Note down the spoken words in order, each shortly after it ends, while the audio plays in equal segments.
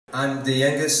I'm the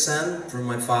youngest son from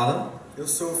my father. Eu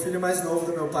sou o filho mais novo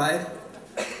do meu pai.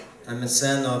 I'm a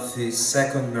son of his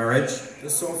second marriage. Eu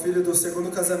sou um filho do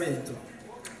segundo casamento.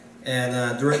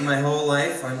 And during my whole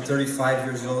life, I'm 35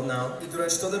 years old now. E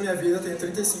durante toda a minha vida, eu tenho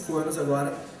 35 anos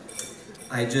agora.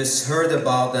 I just heard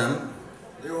about them,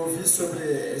 Eu ouvi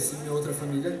sobre essa minha outra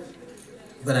família,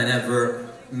 but I never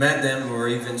met them or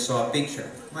even saw a picture.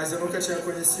 mas eu nunca tinha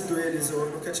conhecido eles, eu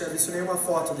nunca tinha visto nenhuma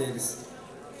foto deles.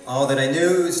 All that I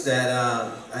knew is that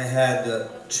I had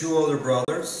two older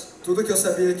brothers Tudo que eu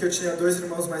sabia é que eu tinha dois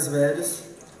irmãos mais velhos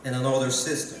and an older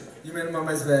sister. e uma irmã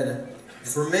mais velha.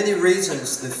 For many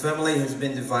reasons, the family has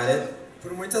been divided,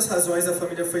 Por muitas razões, a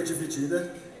família foi dividida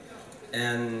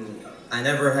and I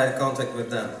never had contact with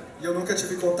them. e eu nunca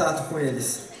tive contato com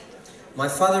eles. My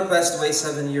father passed away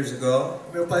 7 years ago,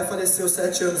 Meu pai faleceu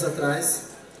 7 anos atrás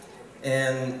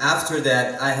and after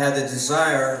that, I had a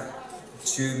desire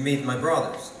to meet my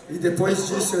brothers, e depois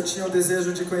disso eu tinha o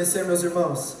desejo de conhecer meus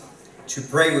irmãos, to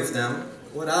pray with them,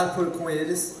 orar com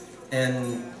eles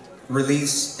and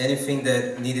release anything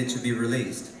that needed to be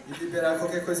released. e liberar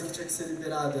qualquer coisa que tinha que ser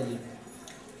liberada ali.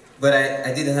 But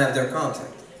I didn't have their contact.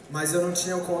 Mas eu não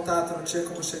tinha o contato, não tinha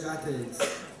como chegar até eles.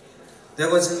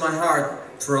 That was in my heart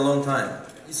for a long time.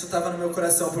 Isso estava no meu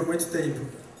coração por muito tempo.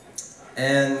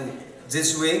 And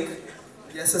this week,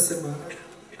 E essa semana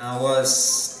I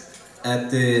was at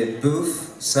the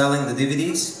booth selling the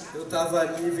DVDs, eu estava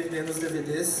ali vendendo os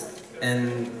DVDs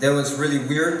and that was really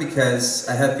weird because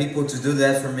I had people to do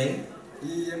that for me,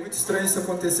 e é muito estranho isso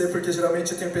acontecer porque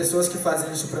geralmente eu tenho pessoas que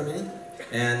fazem isso pra mim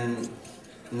and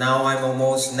now I'm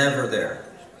almost never there.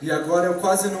 e agora eu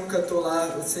quase nunca tô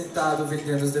lá sentado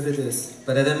vendendo os DVDs.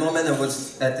 But at that moment I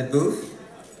was at the booth,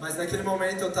 Mas naquele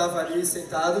momento eu estava ali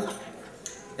sentado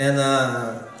and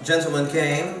a gentleman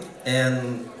came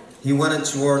and he wanted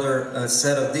to order a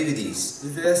set of DVDs. e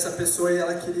veio essa pessoa e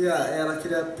ela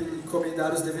queria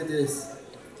encomendar os DVDs.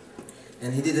 And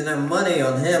he didn't have money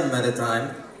on him at the time,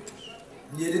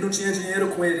 E ele não tinha dinheiro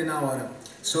com ele na hora.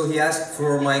 so he asked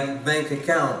for my bank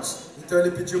account Então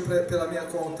ele pediu pela minha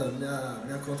conta,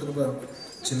 minha conta do banco,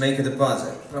 to make a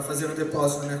deposit. para fazer um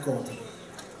depósito na minha conta.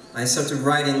 I started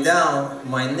writing down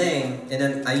my name, and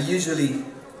then I usually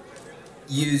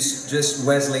use just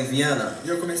Wesley Viana, E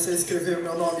eu comecei a escrever o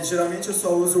meu nome. Geralmente eu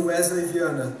só uso Wesley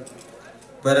Viana,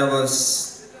 but I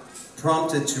was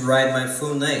prompted to write my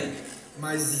full name,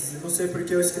 mas não sei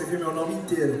porque eu escrevi meu nome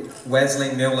inteiro,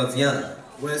 Wesley Meula Viana,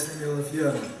 Wesley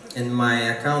Viana, in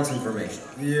my account information.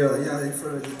 e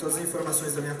todas as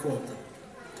informações da minha conta.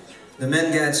 The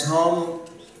man gets home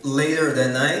later that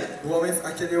night,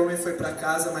 Aquele homem foi para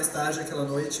casa mais tarde aquela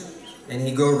noite and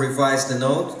he go revise the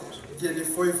note, e ele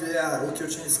foi ver o que eu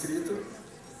tinha escrito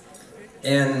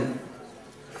and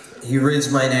he reads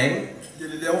my name, e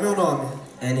ele leu o meu nome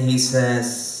and he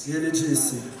says, e ele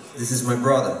disse: "This is my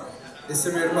brother." "Esse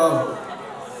é meu irmão."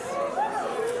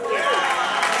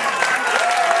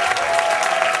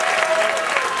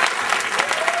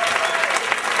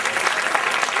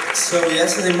 So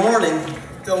yesterday morning,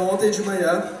 Então ontem de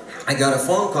manhã I got a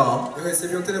phone call, eu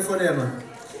recebi um telefonema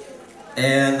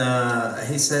and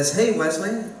he says, "Hey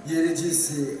Wesley, e ele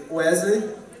disse: "Wesley,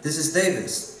 this is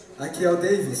Davis." aqui é o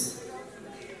Davis."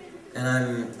 And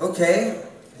I'm, okay.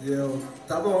 E eu: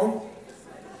 "Tá bom."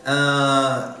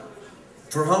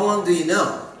 For how long do you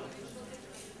know?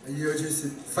 E eu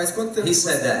disse: "Faz quanto tempo?" He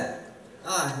said that.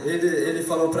 Ele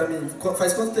falou pra mim: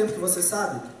 "Faz quanto tempo que você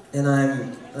sabe?" And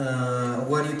I'm,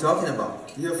 what are you talking about?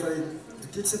 E eu falei: "Do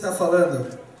que você tá falando?"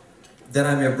 That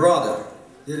I'm your brother.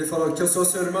 E ele falou: "Que eu sou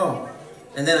seu irmão."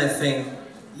 And then I think,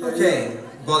 okay,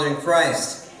 brother in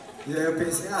Christ. E aí eu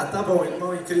pensei: tá bom,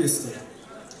 irmão em Cristo.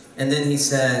 And then he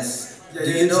says, E do aí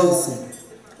you ele know disse: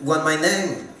 what my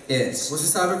name is? "Você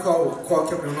sabe qual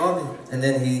que é o meu nome?" And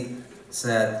then he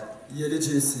said, E ele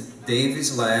disse: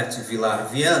 Davis Laerte Vilar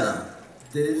Viana.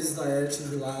 "Davis Laerte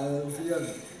Vilar Viana."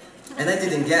 And I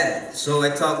didn't get it. So I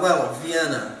thought, well,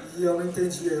 Viana. E eu não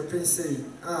entendia. Eu pensei: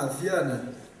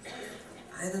 Viana.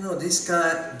 I don't know, this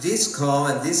call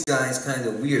and this guy is kind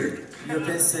of weird. E eu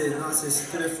pensei: nossa, esse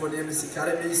telefonema, esse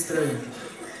cara é meio estranho.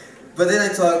 But then I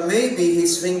thought, maybe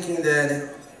he's thinking that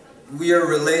we are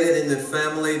related in the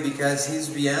family because he's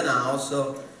Viana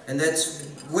also, and that's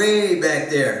way back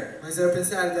there. Mas aí eu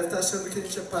pensei: ele deve estar achando que a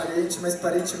gente é parente, mas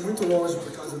parente muito longe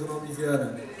por causa do nome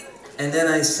Viana. And then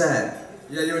I said,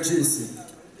 E aí eu disse: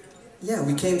 yeah,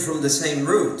 we came from the same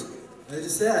root. Aí eu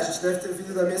disse: a gente deve ter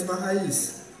vindo da mesma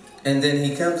raiz. And then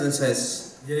he comes and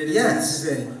says, E aí ele yes,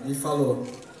 vem e falou: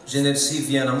 Genersi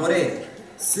Viana Moreira.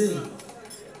 sim.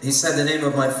 He said the name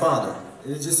of my father.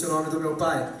 Ele disse o nome do meu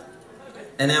pai.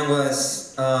 And I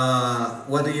was,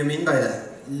 what do you mean by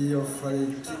that? E eu falei,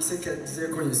 o que você quer dizer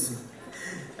com isso?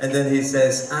 And then he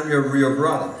says, I'm your real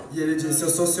brother. E ele disse, eu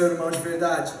sou seu irmão de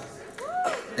verdade.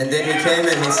 And then he came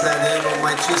and he said, they were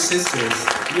my two sisters.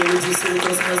 E ele disse, ele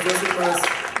trouxe minhas duas irmãs.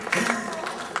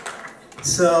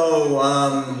 So,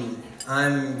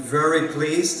 I'm very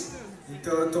pleased.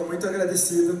 Então eu estou muito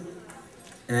agradecido.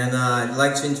 And I'd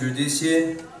like to introduce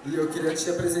you. E eu queria te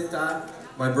apresentar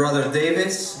My brother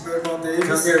Davis. meu irmão Davis.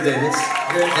 Come here, Davis.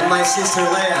 And my sister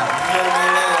Leah. Minha irmã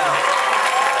Leia.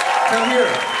 Come here.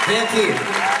 Vem aqui.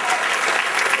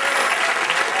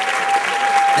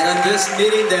 And I'm just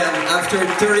meeting them after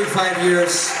 35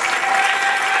 years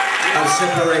of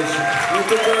separation. Eu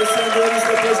estou conhecendo eles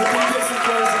depois de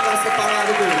 35 anos de estar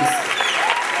separado deles.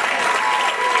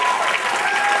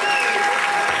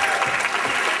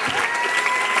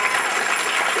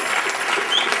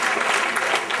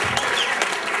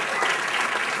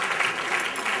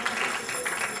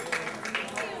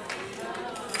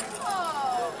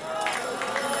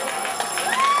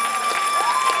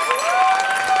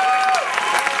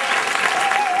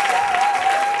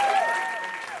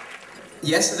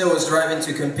 Yesterday I was driving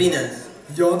to Campinas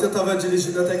E ontem eu estava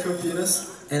dirigindo até Campinas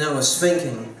and I was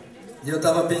thinking, e eu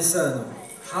estava pensando,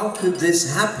 how could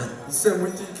this happen? isso é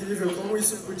muito incrível, como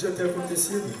isso podia ter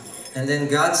acontecido? And then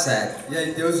God said, E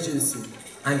aí Deus disse,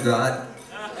 I'm God.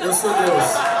 eu sou Deus.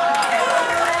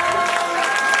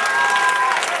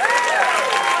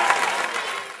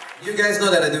 You guys know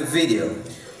that I do video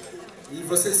E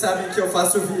vocês sabem que eu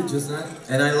faço vídeos, né?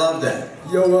 and I love that.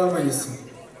 E eu amo isso.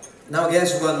 Now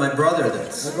guess what my brother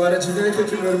does? Agora adivinha o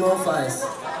que meu irmão faz?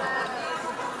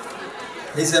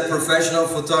 He's a professional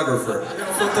photographer. Ele é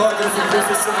um fotógrafo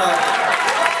profissional.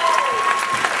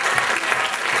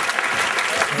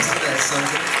 Isn't that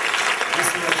something?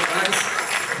 Isso não é demais?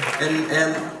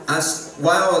 And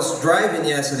while I was driving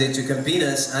yesterday to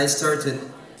Campinas, I started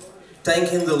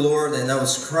thanking the Lord and I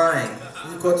was crying.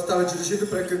 Enquanto eu estava dirigindo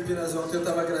para Campinas ontem, eu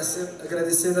estava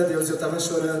agradecendo a Deus, eu estava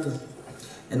chorando.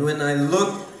 And when I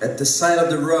looked at the side of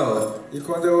the road, E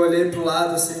quando eu olhei para o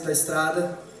lado assim da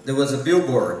estrada, there was a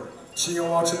billboard tinha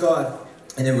um outdoor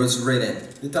and it was written,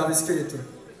 e estava escrito: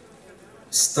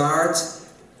 start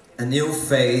a new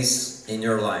phase in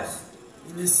your life.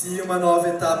 inicie uma nova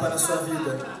etapa na sua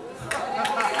vida.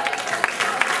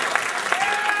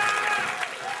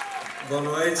 Boa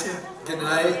noite. Good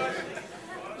night.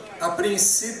 A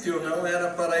princípio não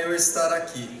era para eu estar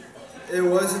aqui. It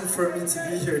wasn't for me to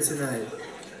be here tonight.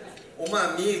 Uma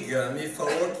amiga me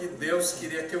falou que Deus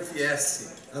queria que eu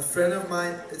viesse. A friend of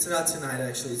mine, it's not tonight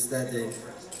actually, it's that day.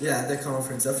 Yeah, the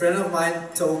conference. A friend of mine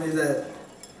told me that.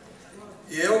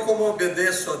 E eu, como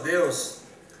obedeço a Deus,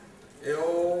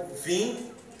 eu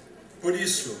vim por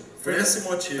isso, por esse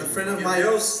motivo. A friend of Porque mine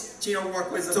Deus tinha alguma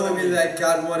coisa para told me mim. that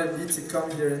God wanted me to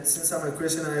come here, and since I'm a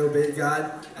Christian and I obey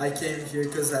God, I came here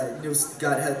because I knew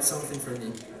God had something for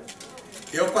me.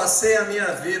 Eu passei a minha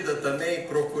vida também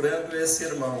procurando esse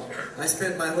irmão. I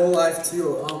spent my whole life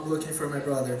too looking for my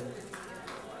brother.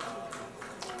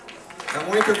 É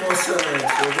muito emocionante.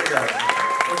 Obrigado.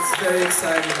 It's very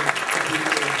exciting to be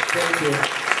here. Thank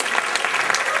you.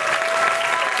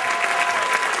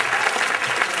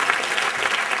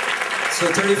 So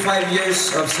 35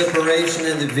 years of separation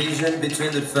and division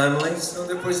between the families, Então,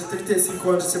 depois de 35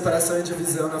 anos de separação e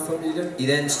divisão na família,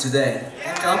 it ends today.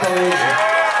 acaba hoje.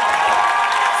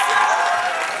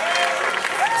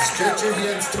 Stretch your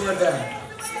hands toward them.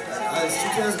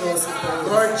 Estiquem as mãos assim para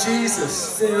Lord Jesus,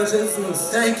 Senhor Jesus.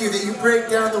 thank you that you break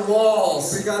down the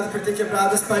walls Obrigado por ter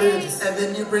quebrado as paredes. and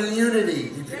then you bring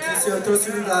unity E porque o Senhor trouxe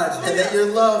unidade. and that your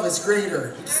love is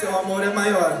greater. E que seu amor é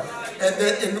maior. And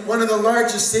that in one of the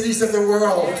largest cities of the E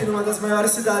world, que numa das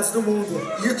maiores cidades do mundo,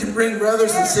 you can bring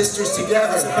brothers and sisters você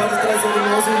together. pode trazer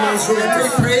irmãos e irmãs And we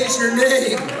juntos. praise your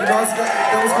name E nós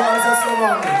damos glórias ao seu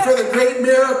nome. for the great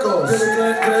miracles Pelo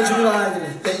grande milagre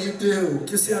that you do.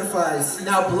 que o Senhor faz.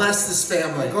 Now bless this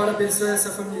family. Agora abençoe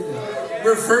essa família.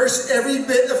 Reverse every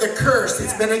bit of the curse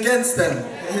that's been against them.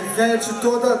 Reverte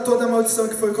toda a maldição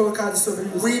que foi colocada sobre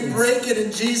isso. We break it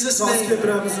in Jesus' Nós name.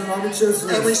 quebramos o nome de Jesus.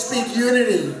 And we speak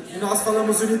unity E nós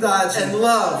falamos unidade and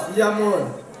love e amor.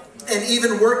 and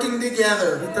even working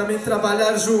together E também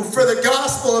trabalhar junto for the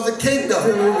gospel of the kingdom.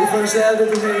 pelo evangelho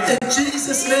do reino. In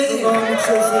Jesus' No name. nome de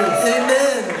Jesus.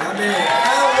 Amen. Amém.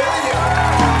 Hallelujah.